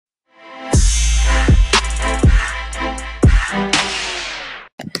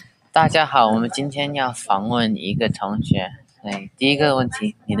大家好，我们今天要访问一个同学。第一个问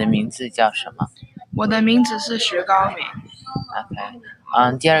题，你的名字叫什么我的名字是徐高明。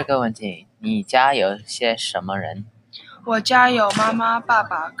？OK。第二个问题，你家有些什么人？我家有妈妈、爸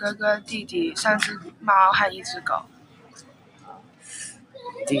爸、哥哥、弟弟、3只猫和1只狗。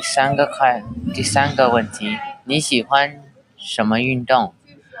第三个问题，你喜欢什么运动？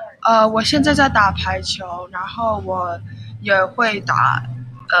我现在在打排球，然后我也会打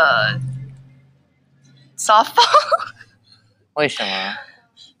softball。为什么？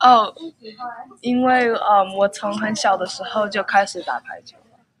哦，因为我从很小的时候就开始打排球。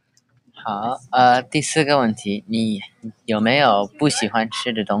好，第四个问题，你有没有不喜欢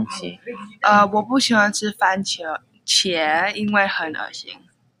吃的东西？我不喜欢吃番茄，因为很恶心。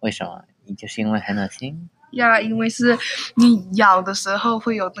为什么？你就是因为很恶心？呀，因为是你咬的时候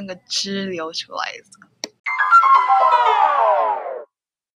会有那个汁流出来的。